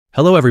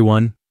Hello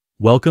everyone,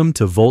 welcome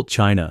to Volt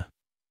China.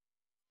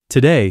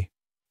 Today,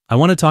 I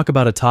want to talk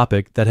about a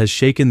topic that has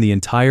shaken the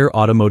entire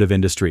automotive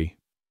industry.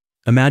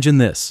 Imagine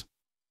this.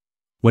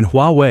 When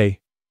Huawei,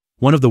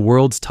 one of the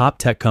world's top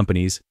tech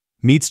companies,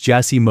 meets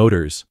JAC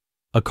Motors,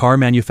 a car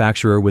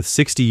manufacturer with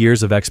 60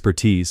 years of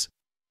expertise,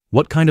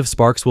 what kind of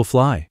sparks will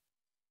fly?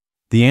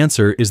 The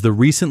answer is the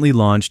recently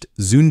launched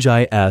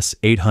ZUNJIE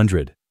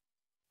S800,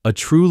 a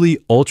truly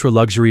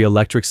ultra-luxury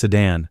electric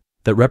sedan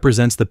that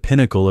represents the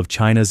pinnacle of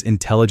China's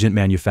intelligent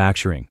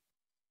manufacturing.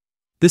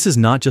 This is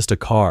not just a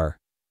car.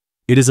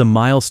 It is a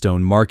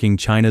milestone marking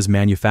China's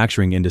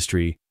manufacturing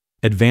industry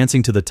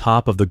advancing to the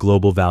top of the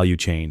global value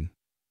chain.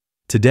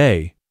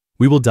 Today,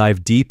 we will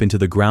dive deep into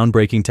the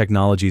groundbreaking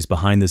technologies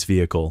behind this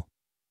vehicle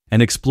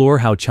and explore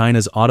how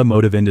China's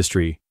automotive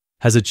industry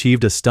has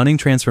achieved a stunning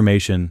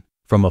transformation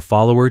from a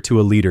follower to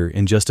a leader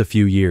in just a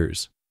few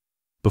years.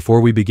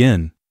 Before we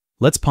begin,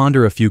 let's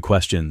ponder a few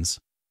questions.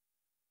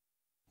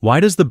 Why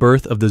does the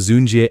birth of the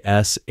ZUNJIE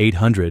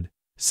S800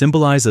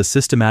 symbolize a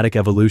systematic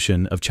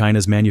evolution of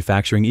China's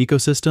manufacturing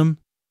ecosystem?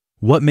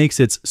 What makes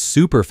its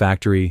super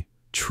factory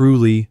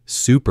truly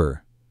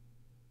super?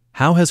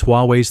 How has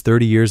Huawei's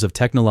 30 years of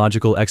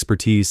technological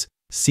expertise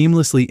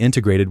seamlessly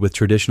integrated with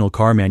traditional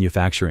car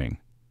manufacturing?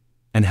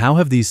 And how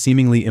have these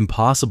seemingly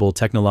impossible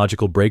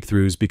technological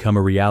breakthroughs become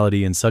a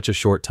reality in such a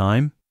short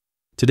time?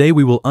 Today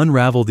we will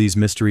unravel these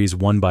mysteries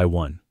one by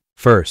one.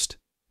 First,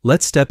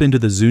 let's step into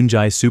the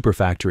ZUNJIE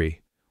Superfactory,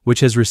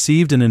 which has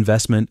received an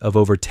investment of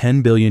over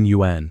 10 billion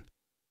yuan.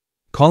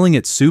 Calling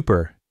it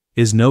super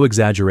is no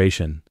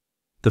exaggeration.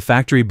 The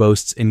factory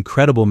boasts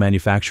incredible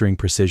manufacturing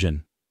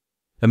precision.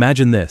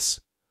 Imagine this.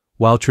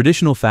 While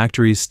traditional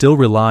factories still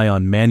rely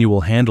on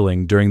manual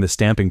handling during the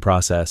stamping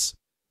process,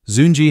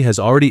 ZUNJIE has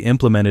already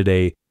implemented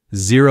a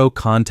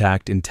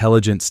zero-contact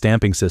intelligent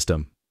stamping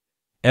system.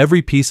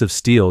 Every piece of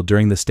steel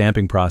during the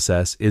stamping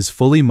process is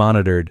fully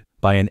monitored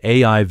by an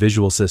AI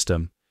visual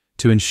system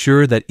to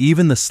ensure that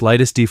even the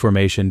slightest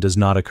deformation does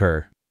not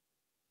occur.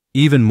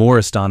 Even more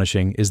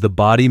astonishing is the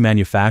body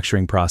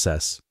manufacturing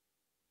process.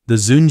 The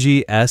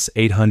ZUNJIE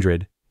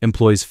S800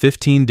 employs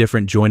 15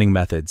 different joining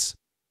methods,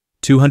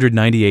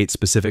 298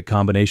 specific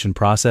combination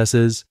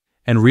processes,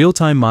 and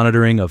real-time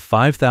monitoring of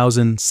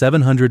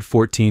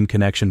 5,714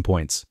 connection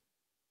points.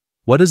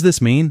 What does this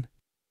mean?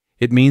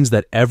 It means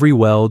that every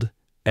weld,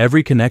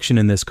 every connection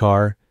in this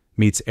car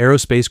meets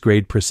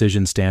Aerospace-Grade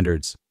precision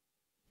standards.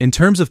 In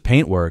terms of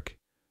paintwork,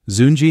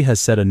 ZUNJIE has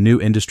set a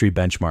new industry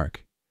benchmark.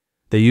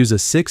 They use a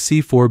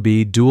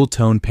 6C4B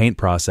dual-tone paint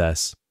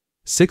process,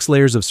 6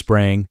 layers of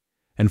spraying,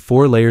 and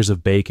 4 layers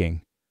of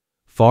baking,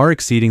 far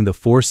exceeding the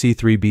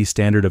 4C3B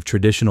standard of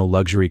traditional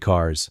luxury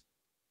cars.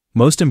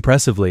 Most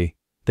impressively,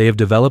 they have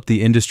developed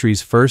the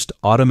industry's first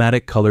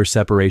automatic color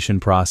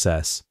separation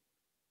process.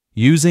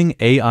 Using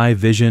AI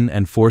vision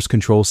and force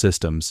control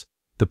systems,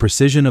 the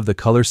precision of the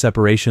color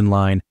separation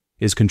line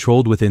is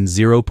controlled within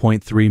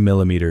 0.3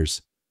 millimeters.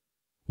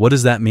 What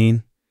does that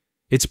mean?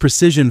 It's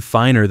precision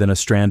finer than a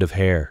strand of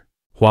hair.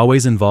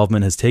 Huawei's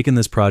involvement has taken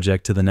this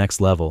project to the next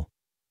level.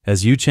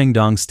 As Yu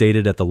Chengdong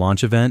stated at the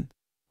launch event,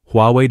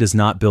 Huawei does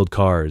not build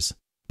cars,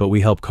 but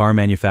we help car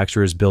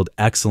manufacturers build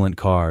excellent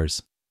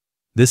cars.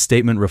 This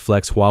statement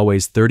reflects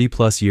Huawei's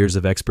 30-plus years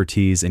of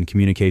expertise in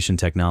communication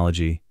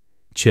technology,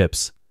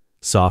 chips,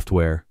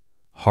 software,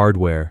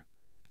 hardware,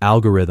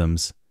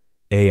 algorithms,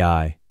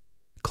 AI,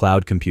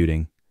 cloud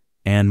computing,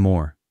 and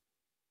more.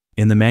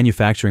 In the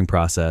manufacturing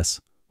process,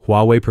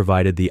 Huawei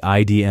provided the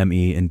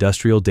IDME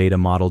Industrial Data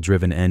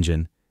Model-Driven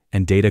Engine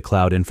and Data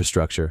Cloud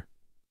Infrastructure.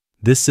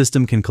 This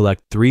system can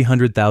collect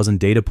 300,000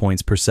 data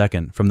points per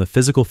second from the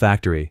physical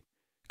factory,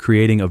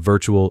 creating a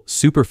virtual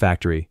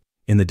superfactory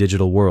in the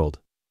digital world.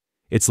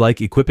 It's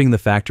like equipping the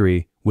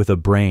factory with a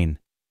brain,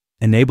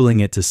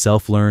 enabling it to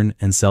self-learn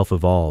and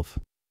self-evolve.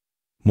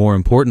 More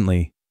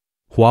importantly,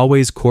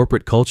 Huawei's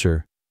corporate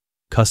culture,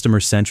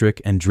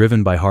 customer-centric and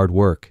driven by hard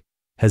work,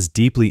 has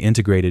deeply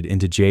integrated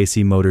into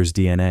JAC Motors'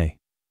 DNA.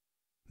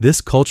 This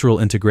cultural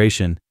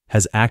integration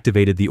has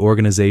activated the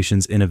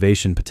organization's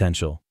innovation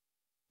potential.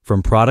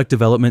 From product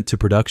development to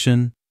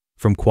production,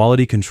 from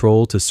quality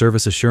control to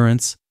service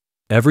assurance,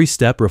 every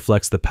step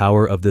reflects the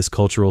power of this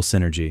cultural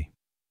synergy.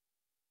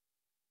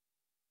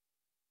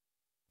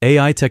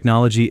 AI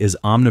technology is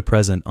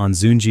omnipresent on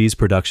ZUNJIE's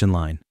production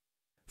line.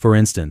 For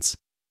instance,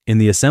 in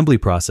the assembly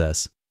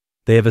process,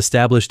 they have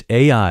established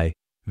AI,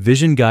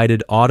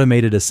 vision-guided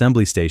automated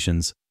assembly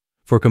stations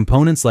for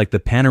components like the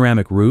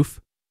panoramic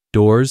roof,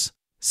 doors,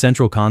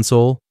 central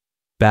console,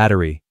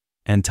 battery,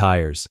 and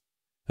tires,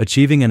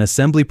 achieving an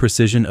assembly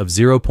precision of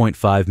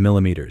 0.5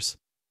 millimeters.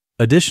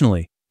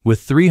 Additionally,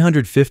 with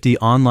 350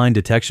 online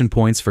detection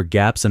points for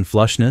gaps and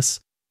flushness,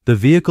 the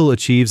vehicle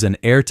achieves an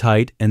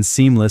airtight and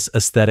seamless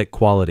aesthetic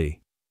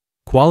quality.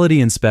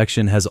 Quality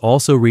inspection has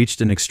also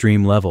reached an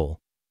extreme level.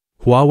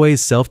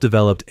 Huawei's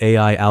self-developed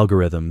AI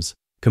algorithms,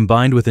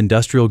 combined with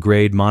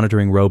industrial-grade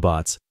monitoring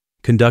robots,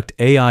 conduct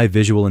AI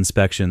visual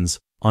inspections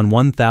on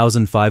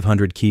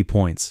 1,500 key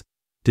points,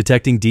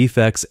 detecting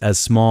defects as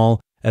small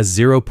as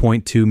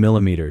 0.2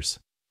 millimeters.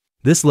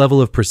 This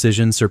level of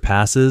precision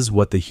surpasses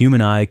what the human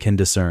eye can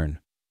discern.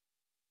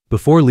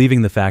 Before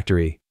leaving the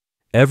factory,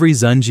 every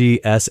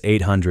ZUNJIE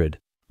S800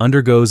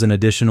 undergoes an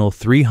additional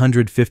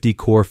 350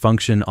 core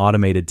function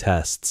automated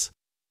tests.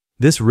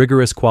 This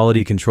rigorous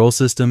quality control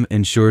system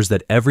ensures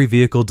that every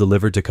vehicle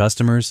delivered to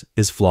customers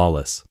is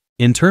flawless.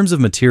 In terms of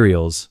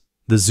materials,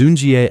 the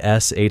ZUNJIE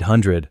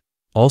S800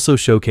 also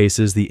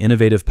showcases the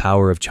innovative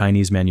power of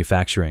Chinese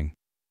manufacturing.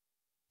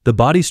 The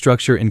body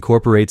structure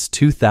incorporates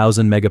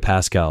 2,000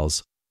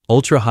 megapascals,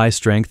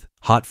 ultra-high-strength,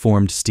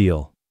 hot-formed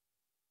steel.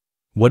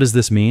 What does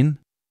this mean?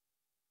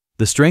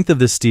 The strength of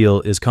this steel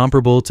is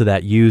comparable to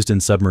that used in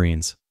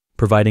submarines,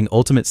 providing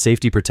ultimate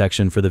safety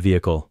protection for the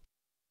vehicle.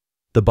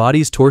 The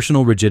body's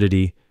torsional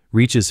rigidity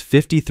reaches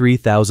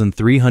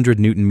 53,300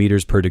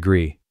 Newton-meters per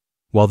degree,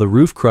 while the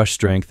roof crush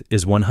strength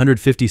is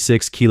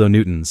 156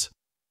 kilonewtons,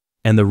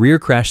 and the rear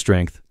crash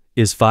strength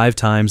is 5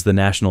 times the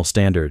national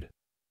standard.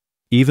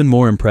 Even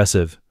more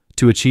impressive,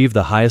 to achieve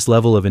the highest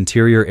level of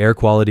interior air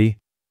quality,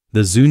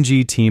 the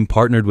ZUNJIE team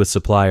partnered with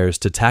suppliers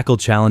to tackle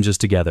challenges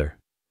together.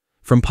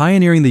 From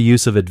pioneering the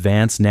use of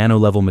advanced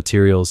nano-level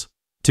materials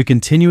to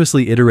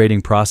continuously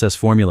iterating process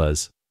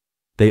formulas,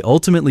 they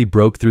ultimately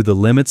broke through the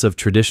limits of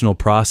traditional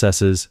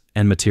processes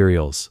and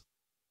materials.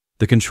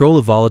 The control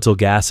of volatile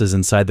gases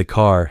inside the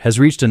car has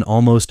reached an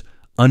almost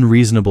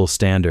unreasonable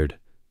standard,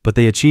 but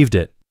they achieved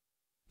it.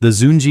 The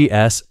ZUNJIE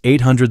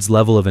S800's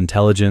level of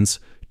intelligence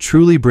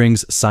truly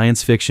brings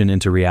science fiction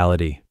into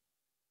reality.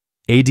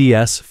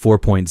 ADS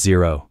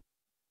 4.0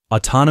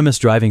 Autonomous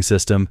Driving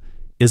System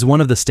is one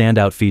of the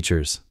standout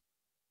features.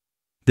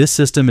 This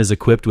system is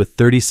equipped with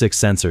 36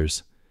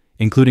 sensors,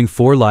 including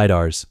 4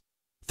 LiDARs,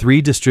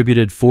 3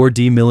 distributed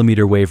 4D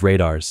millimeter wave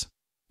radars,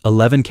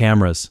 11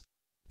 cameras,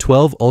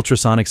 12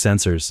 ultrasonic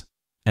sensors,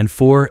 and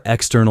 4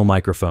 external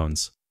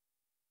microphones.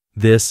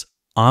 This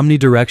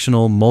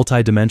omnidirectional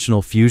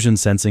multidimensional fusion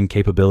sensing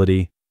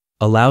capability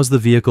allows the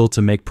vehicle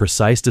to make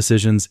precise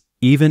decisions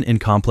even in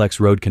complex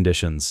road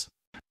conditions.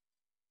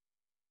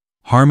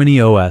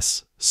 Harmony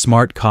OS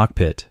Smart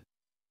Cockpit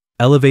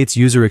elevates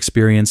user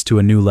experience to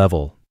a new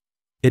level.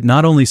 It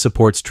not only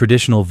supports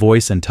traditional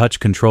voice and touch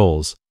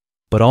controls,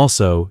 but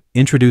also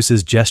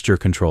introduces gesture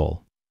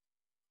control.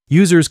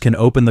 Users can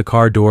open the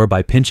car door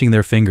by pinching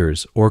their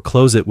fingers or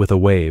close it with a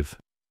wave.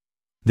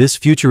 This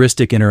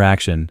futuristic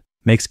interaction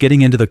makes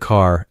getting into the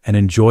car an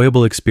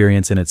enjoyable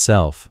experience in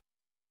itself.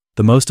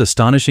 The most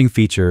astonishing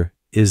feature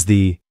is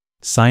the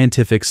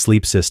scientific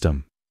sleep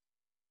system.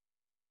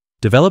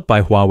 Developed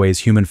by Huawei's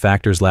Human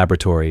Factors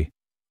Laboratory,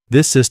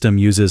 this system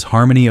uses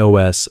Harmony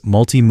OS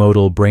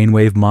multimodal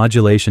brainwave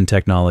modulation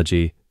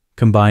technology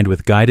combined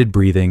with guided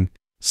breathing,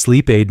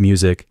 sleep aid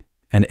music,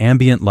 and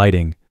ambient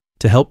lighting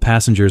to help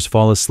passengers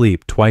fall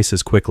asleep twice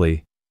as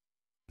quickly.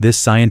 This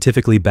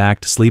scientifically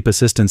backed sleep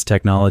assistance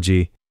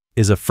technology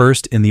is a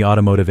first in the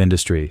automotive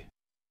industry.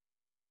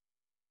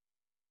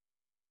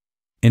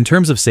 In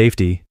terms of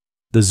safety,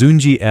 the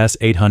ZUNJIE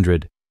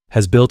S800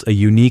 has built a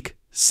unique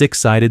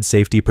 6-sided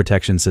safety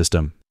protection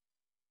system.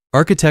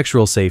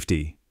 Architectural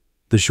safety.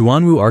 The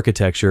Xuanwu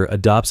architecture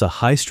adopts a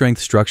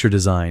high-strength structure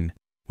design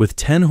with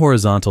 10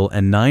 horizontal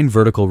and 9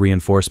 vertical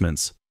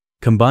reinforcements,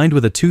 combined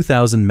with a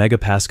 2,000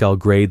 megapascal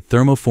grade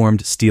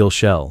thermoformed steel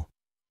shell,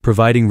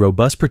 providing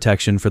robust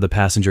protection for the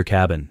passenger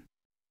cabin.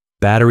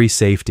 Battery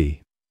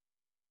safety.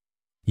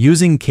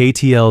 Using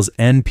KTL's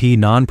NP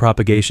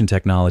non-propagation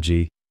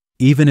technology,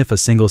 even if a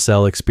single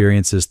cell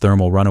experiences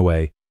thermal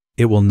runaway,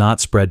 it will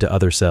not spread to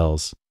other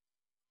cells.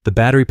 The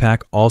battery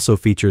pack also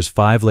features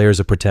 5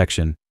 layers of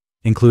protection,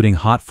 including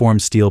hot-formed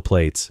steel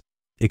plates,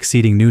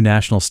 exceeding new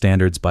national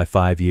standards by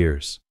 5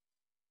 years.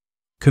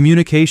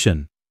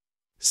 Communication.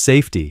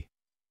 Safety.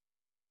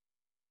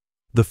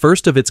 The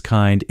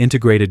first-of-its-kind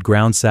integrated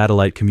ground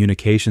satellite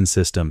communication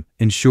system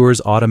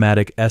ensures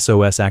automatic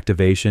SOS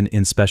activation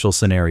in special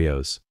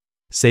scenarios,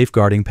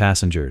 safeguarding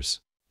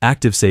passengers.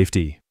 Active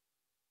safety.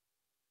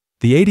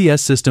 The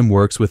ADS system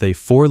works with a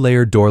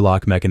 4-layer door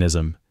lock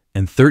mechanism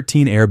and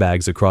 13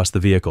 airbags across the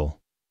vehicle.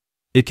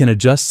 It can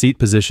adjust seat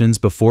positions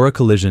before a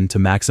collision to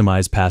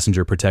maximize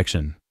passenger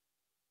protection.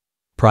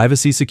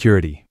 Privacy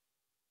security.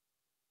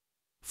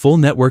 Full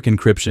network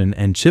encryption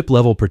and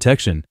chip-level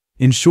protection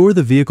ensure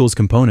the vehicle's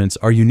components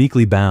are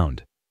uniquely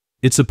bound.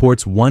 It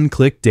supports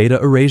one-click data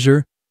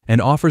erasure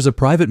and offers a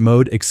private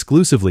mode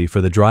exclusively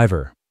for the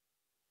driver.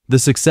 The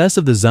success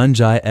of the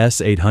ZUNJIE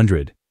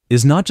S800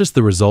 is not just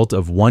the result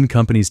of one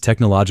company's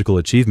technological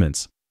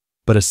achievements,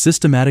 but a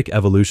systematic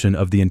evolution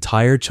of the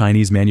entire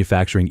Chinese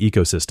manufacturing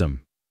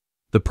ecosystem.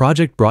 The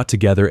project brought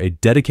together a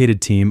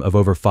dedicated team of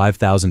over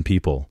 5,000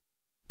 people,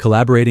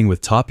 collaborating with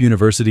top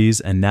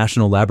universities and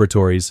national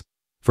laboratories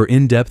for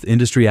in-depth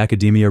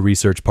industry-academia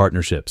research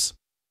partnerships.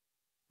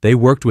 They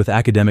worked with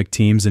academic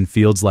teams in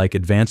fields like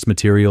advanced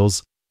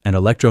materials and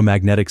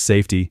electromagnetic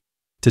safety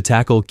to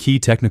tackle key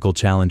technical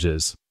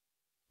challenges.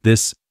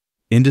 This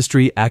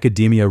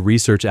industry-academia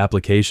research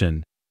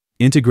application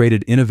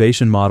integrated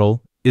innovation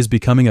model is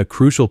becoming a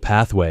crucial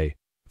pathway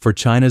for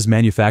China's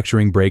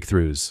manufacturing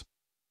breakthroughs.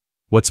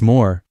 What's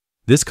more,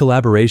 this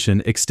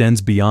collaboration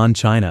extends beyond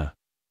China.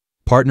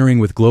 Partnering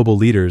with global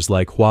leaders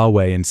like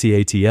Huawei and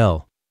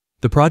CATL,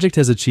 the project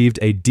has achieved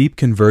a deep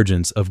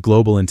convergence of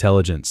global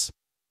intelligence.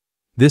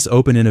 This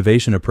open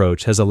innovation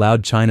approach has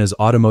allowed China's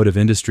automotive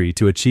industry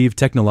to achieve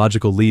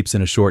technological leaps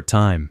in a short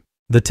time.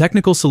 The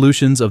technical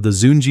solutions of the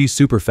ZUNJIE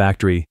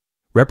Superfactory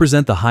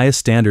represent the highest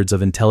standards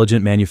of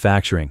intelligent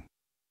manufacturing.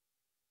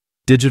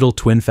 Digital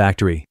Twin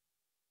Factory.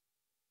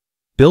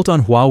 Built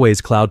on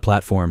Huawei's cloud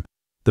platform,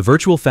 the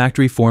virtual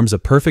factory forms a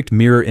perfect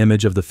mirror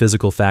image of the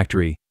physical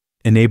factory,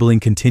 enabling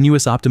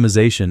continuous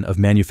optimization of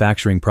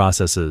manufacturing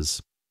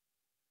processes.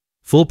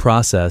 Full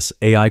process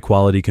AI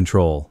quality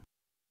control.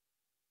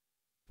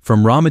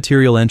 From raw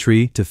material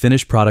entry to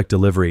finished product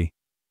delivery,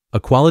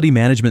 a quality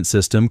management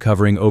system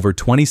covering over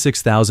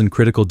 26,000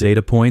 critical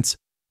data points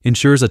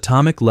ensures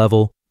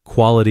atomic-level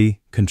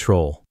quality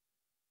control.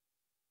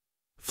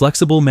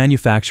 Flexible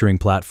manufacturing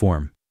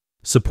platform.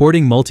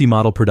 Supporting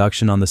multi-model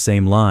production on the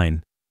same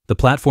line, the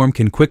platform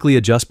can quickly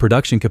adjust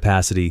production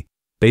capacity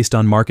based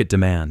on market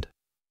demand.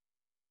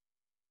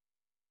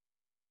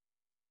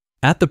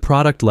 At the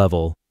product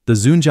level, the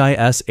ZUNJIE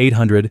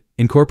S800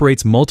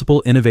 incorporates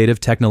multiple innovative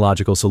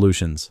technological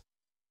solutions.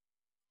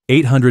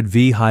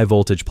 800V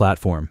high-voltage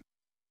platform.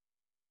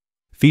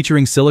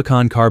 Featuring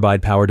silicon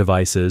carbide power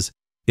devices,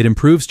 it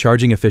improves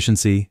charging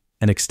efficiency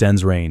and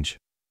extends range.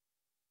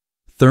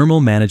 Thermal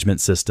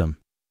management system.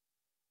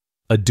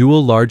 A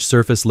dual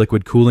large-surface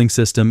liquid cooling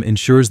system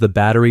ensures the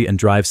battery and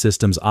drive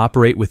systems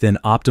operate within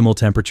optimal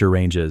temperature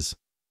ranges.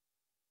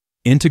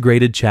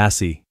 Integrated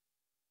chassis.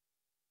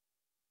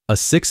 A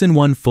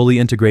 6-in-1 fully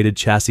integrated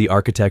chassis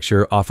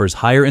architecture offers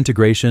higher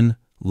integration,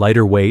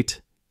 lighter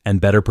weight,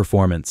 and better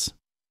performance.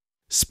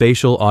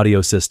 Spatial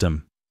audio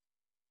system.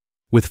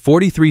 With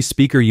 43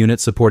 speaker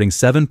units supporting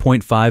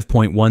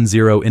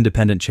 7.5.10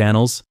 independent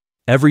channels,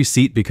 every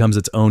seat becomes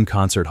its own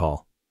concert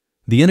hall.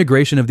 The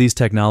integration of these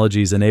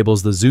technologies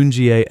enables the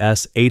ZUNJIE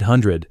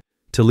S800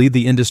 to lead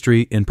the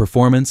industry in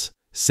performance,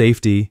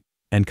 safety,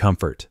 and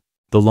comfort.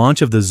 The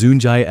launch of the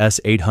ZUNJIE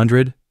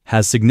S800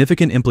 has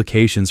significant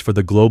implications for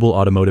the global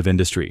automotive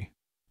industry.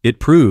 It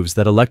proves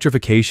that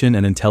electrification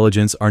and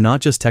intelligence are not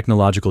just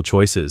technological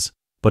choices,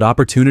 but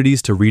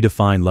opportunities to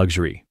redefine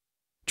luxury.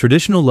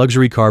 Traditional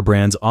luxury car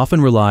brands often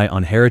rely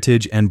on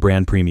heritage and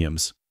brand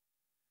premiums.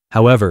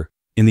 However,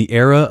 in the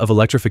era of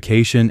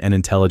electrification and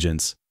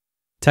intelligence,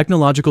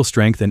 technological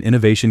strength and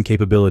innovation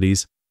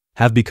capabilities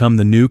have become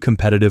the new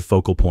competitive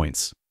focal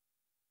points.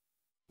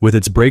 With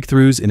its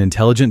breakthroughs in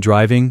intelligent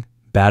driving,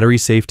 battery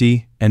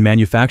safety, and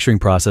manufacturing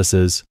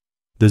processes,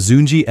 the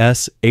ZUNJIE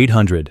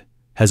S800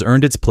 has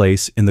earned its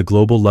place in the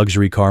global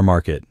luxury car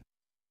market.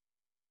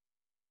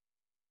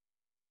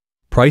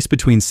 Price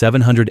between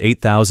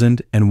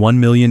 708,000 and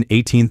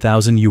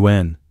 1,018,000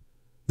 yuan,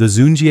 the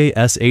ZUNJIE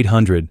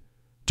S800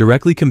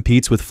 directly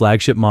competes with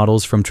flagship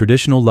models from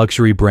traditional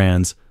luxury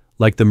brands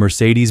like the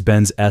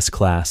Mercedes-Benz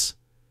S-Class,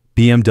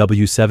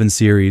 BMW 7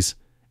 Series,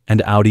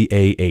 and Audi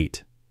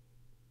A8.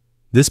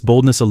 This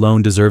boldness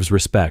alone deserves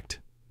respect.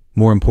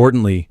 More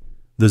importantly,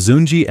 the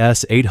ZUNJIE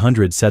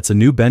S800 sets a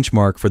new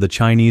benchmark for the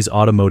Chinese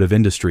automotive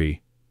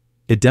industry.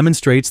 It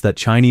demonstrates that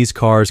Chinese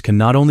cars can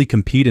not only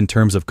compete in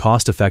terms of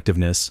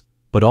cost-effectiveness,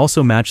 but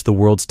also match the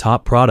world's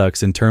top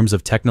products in terms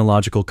of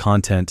technological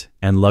content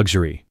and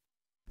luxury.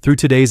 Through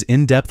today's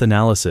in-depth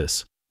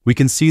analysis, we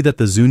can see that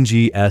the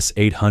ZUNJIE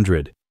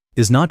S800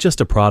 is not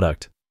just a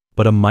product,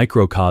 but a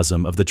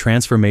microcosm of the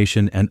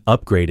transformation and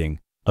upgrading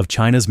of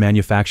China's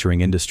manufacturing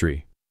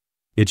industry.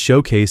 It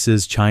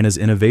showcases China's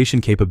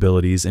innovation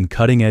capabilities in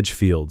cutting-edge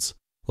fields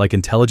like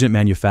intelligent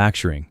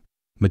manufacturing,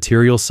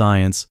 material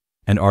science,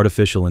 and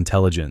artificial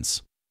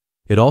intelligence.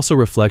 It also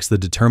reflects the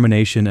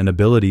determination and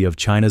ability of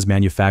China's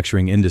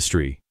manufacturing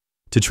industry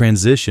to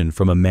transition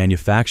from a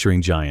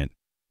manufacturing giant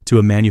to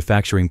a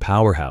manufacturing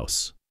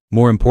powerhouse.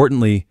 More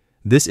importantly,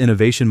 this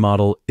innovation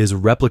model is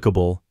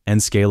replicable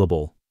and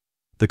scalable.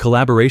 The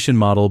collaboration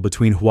model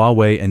between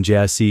Huawei and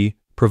JAC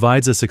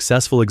provides a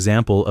successful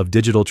example of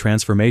digital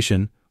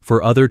transformation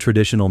for other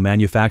traditional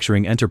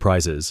manufacturing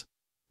enterprises.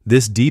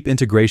 This deep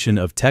integration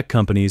of tech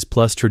companies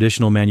plus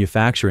traditional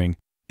manufacturing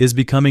is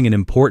becoming an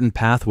important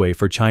pathway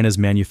for China's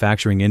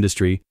manufacturing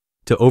industry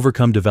to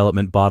overcome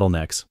development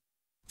bottlenecks.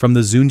 From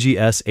the ZUNJIE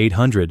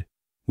S800,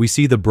 we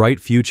see the bright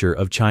future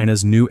of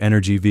China's new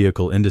energy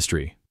vehicle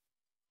industry.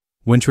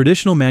 When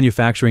traditional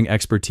manufacturing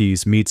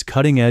expertise meets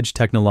cutting-edge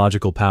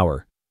technological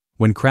power,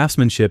 when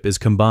craftsmanship is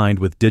combined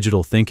with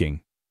digital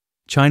thinking,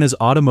 China's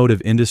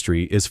automotive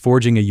industry is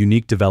forging a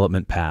unique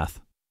development path.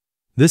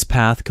 This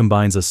path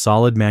combines a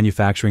solid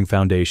manufacturing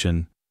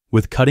foundation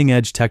with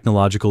cutting-edge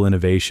technological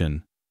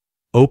innovation,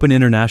 open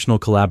international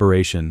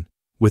collaboration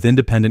with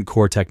independent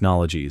core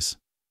technologies.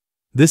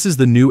 This is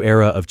the new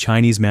era of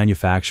Chinese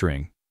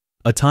manufacturing,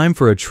 a time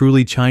for a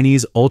truly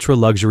Chinese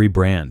ultra-luxury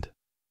brand.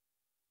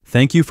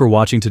 Thank you for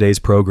watching today's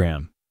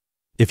program.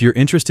 If you're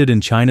interested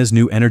in China's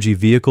new energy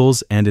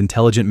vehicles and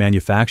intelligent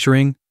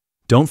manufacturing,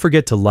 don't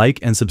forget to like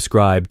and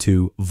subscribe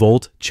to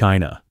Volt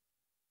China.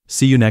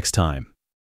 See you next time.